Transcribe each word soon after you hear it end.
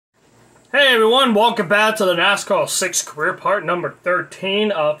Hey everyone, welcome back to the NASCAR 6 career part number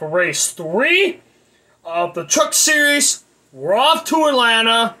 13 for race 3 of the truck series. We're off to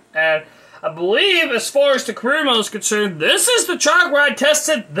Atlanta, and I believe as far as the career mode is concerned, this is the track where I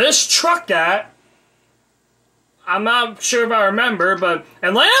tested this truck at. I'm not sure if I remember, but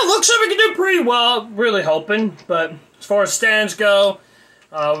Atlanta looks like we can do pretty well, really hoping. But as far as stands go,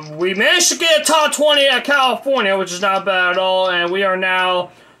 we managed to get a top 20 at California, which is not bad at all, and we are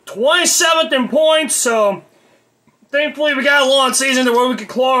now 27th in points, so thankfully we got a long season to where we can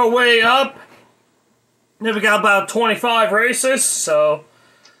claw our way up. Then we got about 25 races, so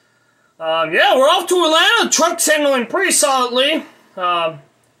yeah, we're off to Atlanta. The truck's handling pretty solidly. And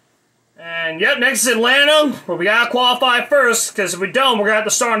yep, next is Atlanta, where we gotta qualify first, because if we don't, we're gonna have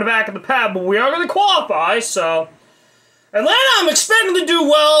to start on the back of the pad, but we are gonna qualify, so Atlanta, I'm expecting to do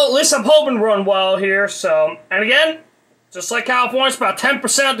well. At least I'm hoping to run well here, so, and again, just like California, it's about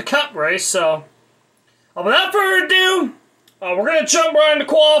 10% of the cup race, so without further ado, we're going to jump right into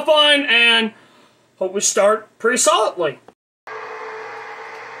qualifying and hope we start pretty solidly.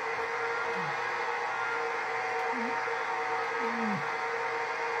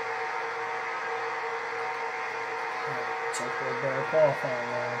 Looks like we're better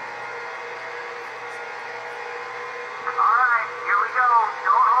qualifying now. Alright, here we go.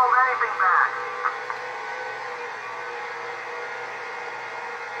 Don't hold anything back.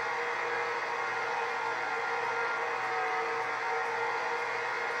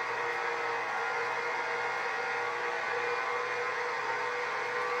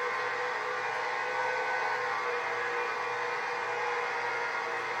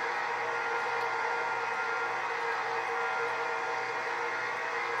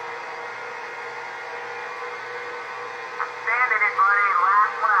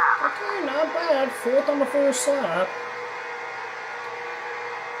 Okay, not bad. Fourth on the first lap.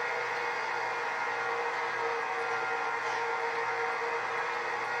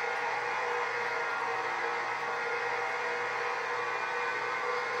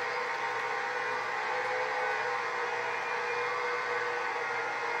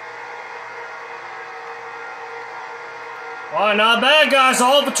 Alright, not bad, guys.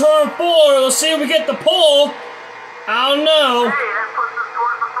 All for turn 4. Let's see if we get the pole. I don't know. Hey, that puts us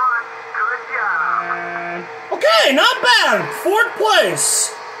towards the front. Good job. Okay, not bad. 4th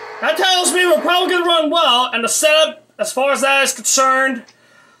place. That tells me we're probably going to run well. And the setup, as far as that is concerned,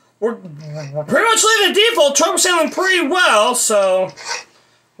 we're pretty much leaving the default. Truck was handling pretty well. So,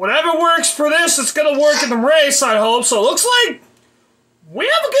 whatever works for this, it's going to work in the race, I hope. So, it looks like we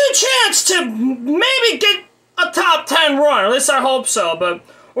have a good chance to maybe get a top 10 run. At least I hope so. But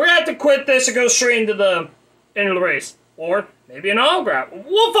we're going to have to quit this and go straight into the race. Or maybe an autograph.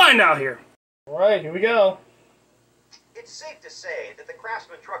 We'll find out here. Alright, here we go. It's safe to say that the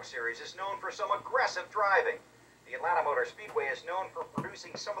Craftsman Truck Series is known for some aggressive driving. The Atlanta Motor Speedway is known for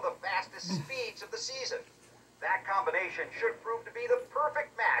producing some of the fastest speeds of the season. That combination should prove to be the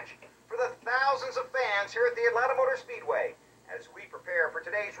perfect match for the thousands of fans here at the Atlanta Motor Speedway as we prepare for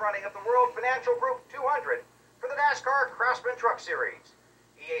today's running of the World Financial Group 200 for the Nascar Craftsman Truck Series.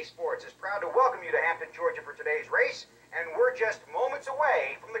 EA Sports is proud to welcome you to Hampton, Georgia for today's race, and we're just moments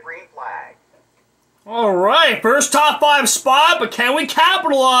away from the green flag. Alright, first top 5 spot, but can we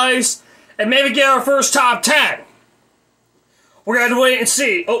capitalize and maybe get our first top 10? We're going to have to wait and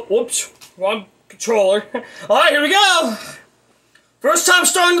see. Oh, whoops, wrong controller. Alright, here we go. First time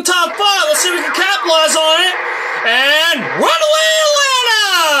starting the top 5, let's see if we can capitalize on it. And runaway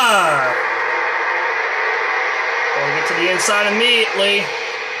Atlanta! We'll get to the inside immediately.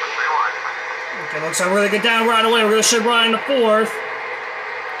 Okay, looks like we're going to get down right away. We're going to should run in the 4th.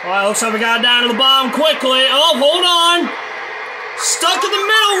 Alright, looks like we got down to the bottom quickly. Oh, hold on. Stuck in the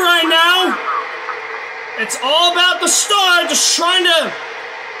middle right now. It's all about the start. Just trying to...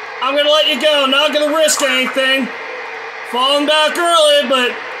 I'm going to let you go. Not going to risk anything. Falling back early,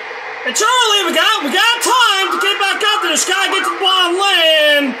 but it's early. We got time to get back up there. Just got to get to the bottom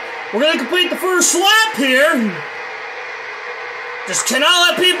lane. We're going to complete the first lap here. Just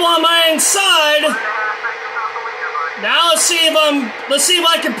cannot let people on my inside. Now let's see if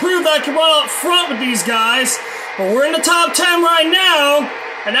I can prove that I can run up front with these guys. But we're in the top 10 right now,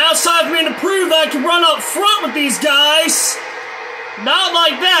 and now it's time for me to prove that I can run up front with these guys. Not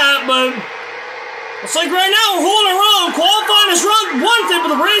like that, but it's like right now we're holding our own. Qualifying is one thing,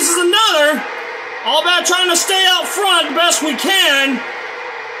 but the race is another. All about trying to stay out front the best we can.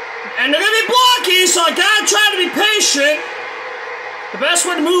 And they're gonna be blocky, so I gotta try to be patient. The best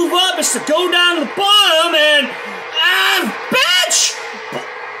way to move up is to go down to the bottom and... bitch!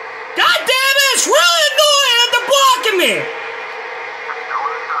 God damn it, it's really annoying that they're blocking me!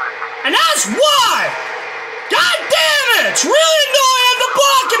 And that's why! God damn it! It's really annoying after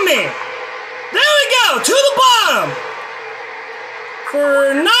blocking me! There we go, to the bottom!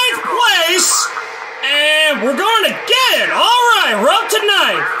 For 9th place, and we're going to get it! Alright, we're up to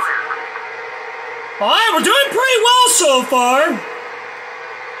 9th. Alright, we're doing pretty well so far.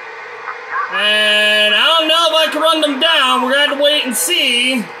 And I don't know if I can run them down. We're going to have to wait and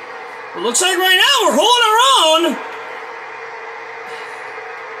see. It looks like right now we're holding our own.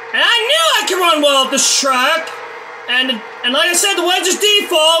 And I knew I could run well at this track. And like I said, the wedge is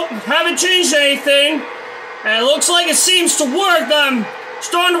default. Haven't changed anything. And it looks like it seems to work. I'm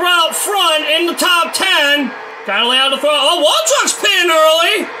starting to run out front in the top 10. Gotta lay out the front. Oh, one truck's pitting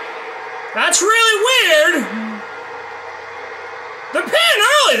early. That's really weird. They're pitting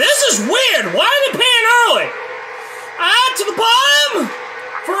early. This is weird. Why are they pitting early? To the bottom.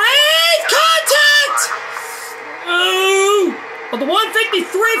 For 8th contact. But the 153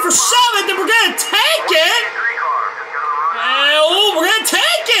 for 7th, and we're gonna take it. We're gonna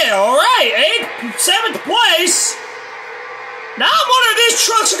take it. All right, 8th, 7th place. Now I'm wondering if these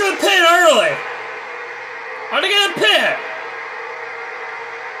trucks are gonna pit early. Are they gonna pit?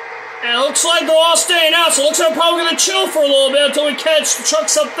 And it looks like they're all staying out, so it looks like we're probably gonna chill for a little bit until we catch the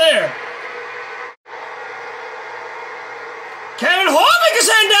trucks up there. Kevin Harvick is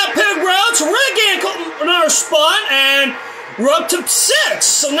heading down pit road, so we're getting another spot, and we're up to 6,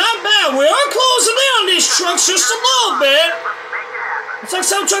 so not bad. We are closing in on these trucks just a little bit. Looks like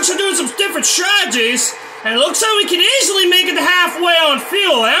some trucks are doing some different strategies, and it looks like we can easily make it to halfway on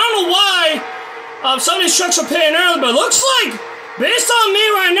fuel. I don't know why some of these trucks are pitting early, but it looks like, based on me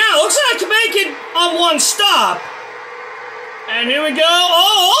right now, it looks like I can make it on one stop. And here we go.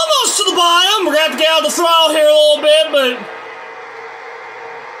 Oh, almost to the bottom. We're going to have to get out of the throttle here a little bit, but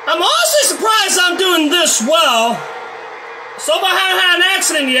I'm honestly surprised I'm doing this well. So far I haven't had an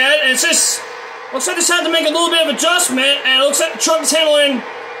accident yet, and it's just, looks like I just had to make a little bit of adjustment, and it looks like the truck is handling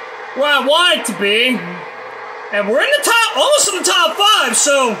where I want it to be. And we're in the top, almost in the top 5,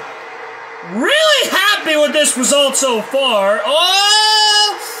 so really happy with this result so far.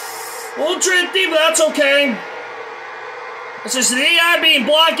 Oh, a little drifty, but that's okay. It's just the AI being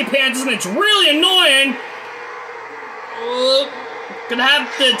blocky pants, and it's really annoying. Gonna have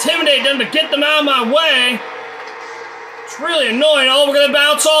to intimidate them to get them out of my way. It's really annoying. Oh, we're gonna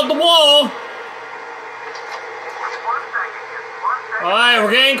bounce off the wall. Alright,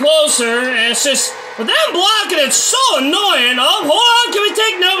 we're getting closer, and it's just, with them blocking, it's so annoying. Oh, hold on, can we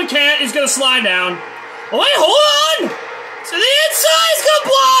take, no we can't, he's gonna slide down. Oh wait, hold on! To the inside, he's gonna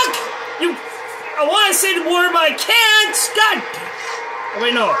block! I wanna say the word, but I can't! God! Oh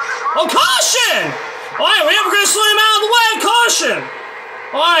wait, no. Oh, caution! Alright, we're gonna slow him out of the way, caution!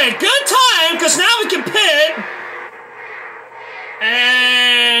 Alright, good time, because now we can pit.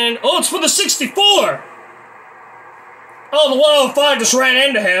 And, oh, it's for the 64. Oh, the 105 just ran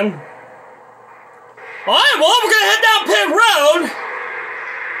into him. Alright, well, we're gonna head down pit road.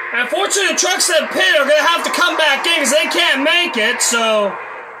 And unfortunately, the trucks that pit are gonna have to come back in because they can't make it, so.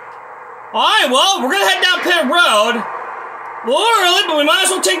 Alright, well, we're gonna head down pit road. A little early, but we might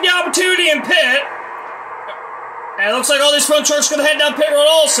as well take the opportunity and pit. And it looks like all these front trucks are gonna head down pit road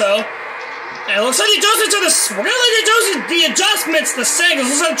also. And it looks like the adjustments are the, we're gonna leave the adjustments the same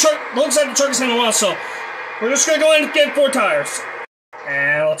because it looks like the truck is handling well, so we're just gonna go in and get 4 tires.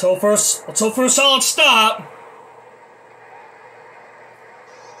 And let's hope for a solid stop.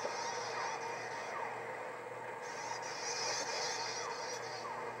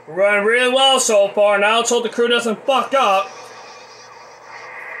 We're running really well so far. Now let's hope the crew doesn't fuck up.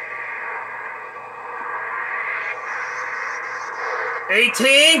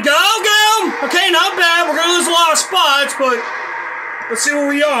 $18, go! Okay, not bad. We're gonna lose a lot of spots, but let's see where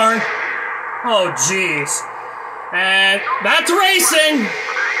we are. Oh, jeez. And back to racing.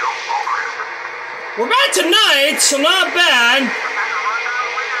 We're back to 9th, so not bad.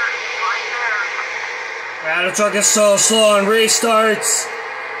 Ah, the truck is so slow on restarts.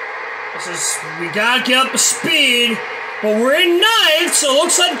 We gotta get up to speed. But we're in 9th, so it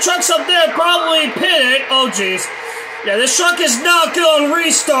looks like the trucks up there probably pitted. Oh, jeez. Yeah, this truck is not good on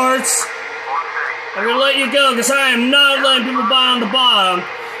restarts. I'm gonna let you go because I am not letting people buy on the bottom.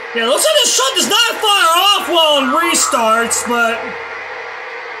 Yeah, it looks like this truck does not fire off well on restarts, but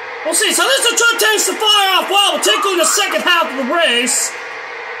we'll see. So this truck tends to fire off well, particularly in the second half of the race.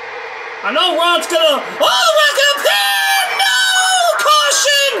 I know Ron's gonna. Oh, we're gonna pin! No!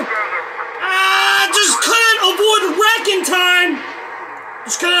 Caution! Just couldn't avoid the wrecking time.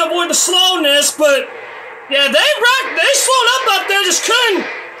 Just couldn't avoid the slowness, but. Yeah, they slowed up there, just couldn't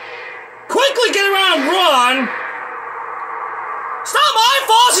quickly get around Ron. It's not my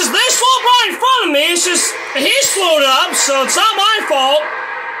fault, it's they he slowed up, so it's not my fault.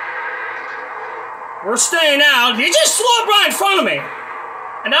 We're staying out. He just slowed up right in front of me.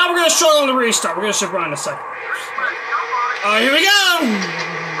 And now we're going to struggle on the restart. We're going to shift right in a second. Alright, here we go.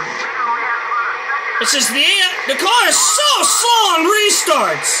 It's just the car is so slow on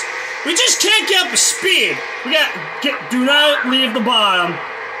restarts. We just can't get up to speed. Do not leave the bottom.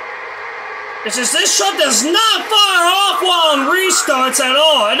 It's just this truck does not fire off well on restarts at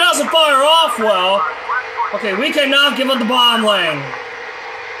all. It doesn't fire off well. Okay, we cannot give up the bottom lane.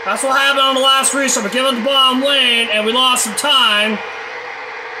 That's what happened on the last restart. We gave up the bottom lane and we lost some time.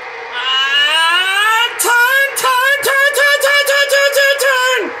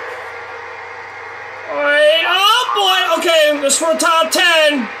 Turn. Alright, oh boy. Okay, this is for top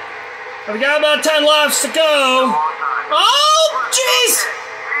 10. We got about 10 laps to go. Oh, jeez.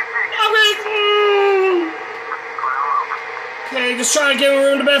 Okay, just trying to give him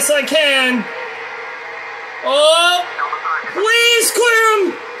room the best I can. Oh, please clear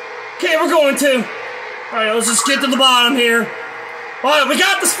him. Okay, we're going to. Alright, let's just get to the bottom here. Alright, we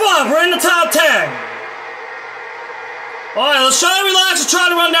got the spot. We're in the top 10. Alright, let's try to relax and try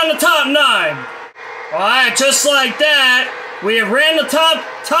to run down the top 9. Alright, just like that, we have ran the top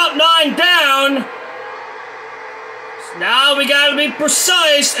 9 down. So now we gotta be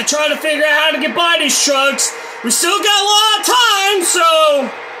precise and try to figure out how to get by these trucks. We still got a lot of time, so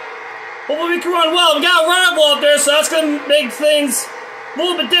hopefully we can run well. We got a rival up there, so that's gonna make things a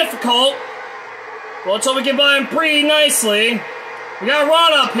little bit difficult. Well, let's hope we get by him pretty nicely. We got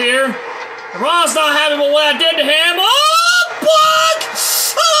Ron up here. Ron's not happy with what I did to him. Oh, fuck!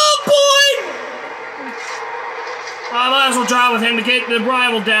 Oh, boy! I might as well drive with him to get the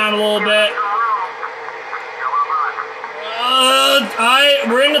rival down a little bit. Alright,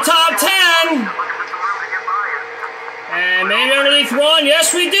 we're in the top 10. And maybe underneath Ron.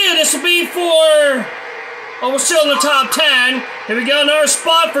 Yes, we do. This will be for... Oh, we're still in the top 10. Here we go, another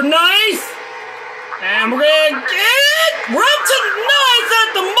spot for 9th. And we're gonna get... We're up to 9th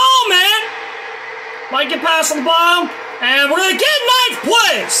at the moment. Might get past on the bottom. And we're gonna get 9th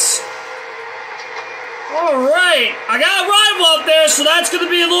place. Alright. I got a rival up there, so that's gonna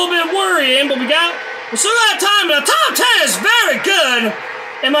be a little bit worrying. But we still got time. The top 10 is very good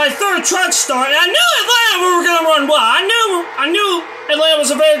in my 3rd truck start. And I knew Atlanta we were gonna run well. I knew Atlanta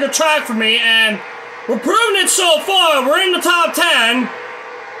was a very good track for me, and we're proving it so far. We're in the top 10.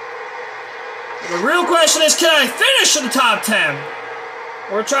 The real question is, can I finish in the top 10?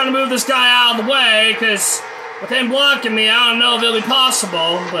 We're trying to move this guy out of the way, because with him blocking me, I don't know if it'll be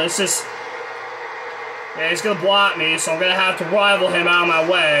possible, but it's just... Yeah, he's going to block me, so I'm going to have to rival him out of my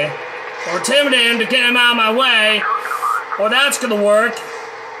way. Or intimidate him to get him out of my way. Or that's going to work.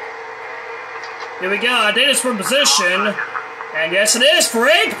 Here we go, I did this for position. And yes, it is for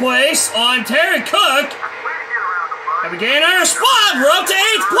 8th place on Terry Cook. And we gain our spot, we're up to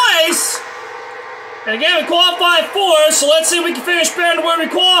 8th place. And again, we qualified 4th, so let's see if we can finish better than where we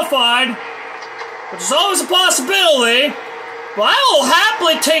qualified. Which is always a possibility. But I will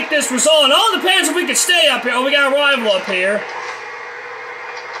happily take this result. It all depends if we can stay up here. Oh, we got a rival up here.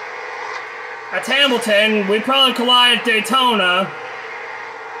 At Hamilton, we probably collide at Daytona.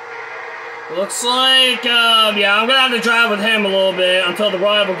 Looks like, yeah, I'm gonna have to drive with him a little bit until the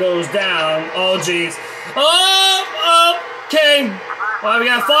rival goes down. Oh, jeez. Oh, okay. Well, we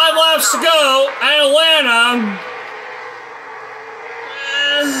got 5 laps to go at Atlanta.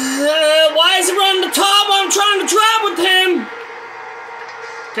 Why is he running the top? I'm trying to drive with him.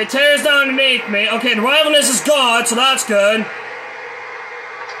 Okay, Terry's down underneath me. Okay, the rivalness is gone, so that's good.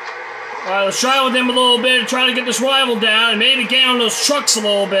 Alright, let's try with him a little bit and try to get this rival down and maybe get on those trucks a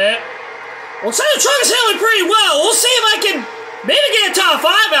little bit. Looks like the truck is handling pretty well. We'll see if I can maybe get a top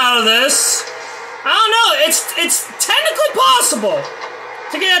 5 out of this. I don't know. It's technically possible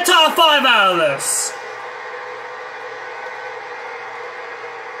to get a top 5 out of this.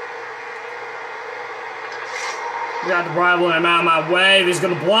 We got the rival and I'm out of my way. If he's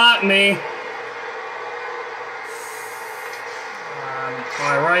going to block me.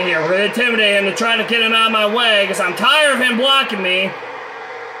 Alright, right here. We're going to intimidate him to try to get him out of my way because I'm tired of him blocking me.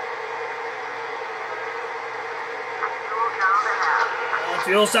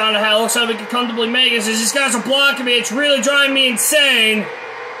 Fuel's down the hell. Looks like we can comfortably make it. These guys are blocking me. It's really driving me insane.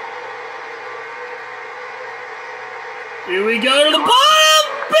 Here we go to the bottom.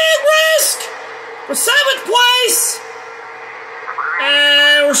 Big risk. For 7th place.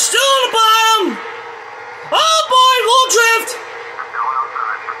 And we're still on the bottom. Oh boy, little drift.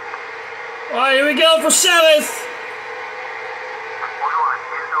 Alright, here we go for 7th.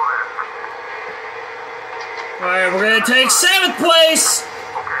 Alright, we're gonna take 7th place.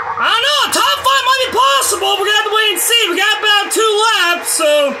 I don't know, top 5 might be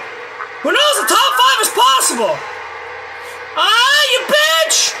possible. Ah, you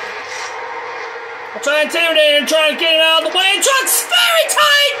bitch! I'll try to intimidate him, trying to get him out of the way. The truck's very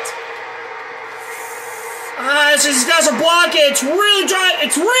tight! Ah, these guys are blocking. It's really dry.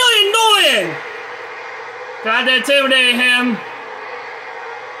 It's really annoying. Tried to intimidate him.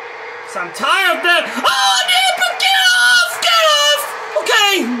 So I'm tired of that. Oh, but get off! Get off!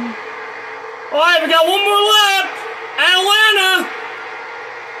 Okay. Alright, we got one more lap. Atlanta.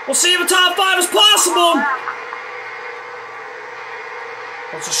 We'll see if the top 5 is possible.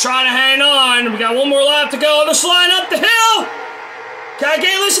 Let's just try to hang on. We got one more lap to go. They're sliding up the hill. Can I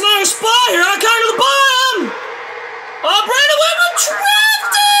get at least another spot here? I come to the bottom. Oh, Brandon Whitman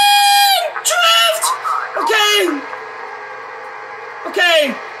drifting! Drift! Okay.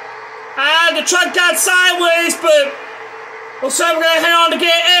 Okay. The truck got sideways, but looks like we're gonna hang on to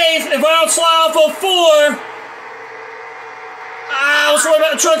get 8th if I don't slide off of 4. I was worried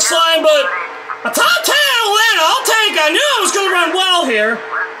about the truck sliding, but a top 10 Atlanta, I'll take it. I knew I was gonna run well here.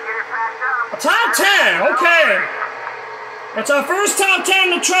 A top 10, okay. That's our first top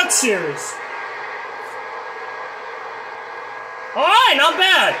 10 in the truck series. Alright, not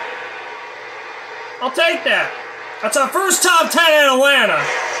bad. I'll take that. That's our first top 10 in Atlanta.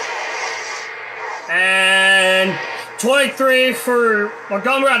 And 23 for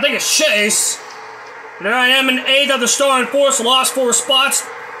Montgomery, I think it's Chase. And there I am in 8th of the starting force, lost 4 spots.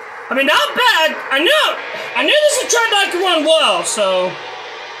 I mean, not bad. I knew this is a track that I could run well, so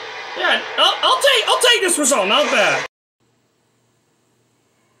yeah, I'll take this result, not bad.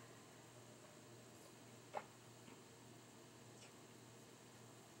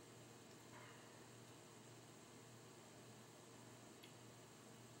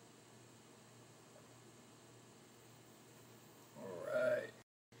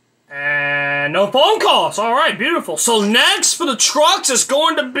 And no phone calls. All right, beautiful. So next for the trucks is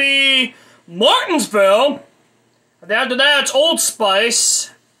going to be Martinsville. And after that, it's Old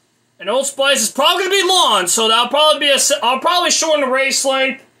Spice. And Old Spice is probably going to be long, so that'll probably be I'll probably shorten the race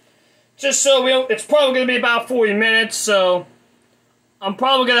length, just so it's probably going to be about 40 minutes. So I'm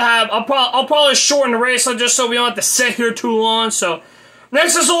probably going to have I'll probably shorten the race length just so we don't have to sit here too long. So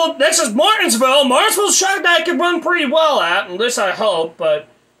next is Martinsville. Martinsville's a track that I can run pretty well at, at least I hope, but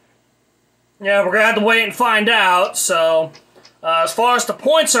yeah, we're going to have to wait and find out. So, as far as the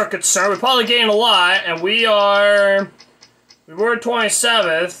points are concerned, we're probably gaining a lot, and we were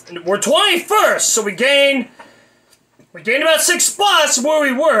 27th, and we're 21st, so we gained about 6 spots from where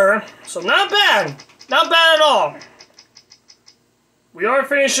we were, so not bad. Not bad at all. We are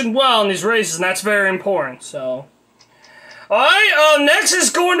finishing well in these races, and that's very important, so. Alright, next is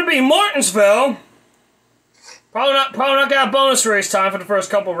going to be Martinsville. Probably not gonna have bonus race time for the first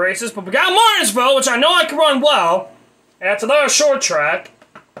couple races, but we got Martinsville, which I know I can run well, and that's another short track.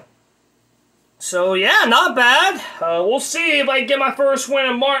 So yeah, not bad. We'll see if I can get my first win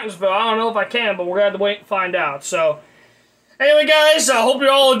in Martinsville. I don't know if I can, but we're gonna have to wait and find out. So anyway, guys, I hope you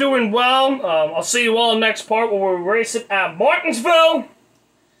all are doing well. I'll see you all in the next part where we're racing at Martinsville.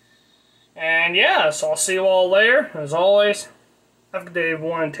 And yeah, so I'll see you all later. As always, have a good day,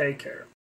 everyone, and take care.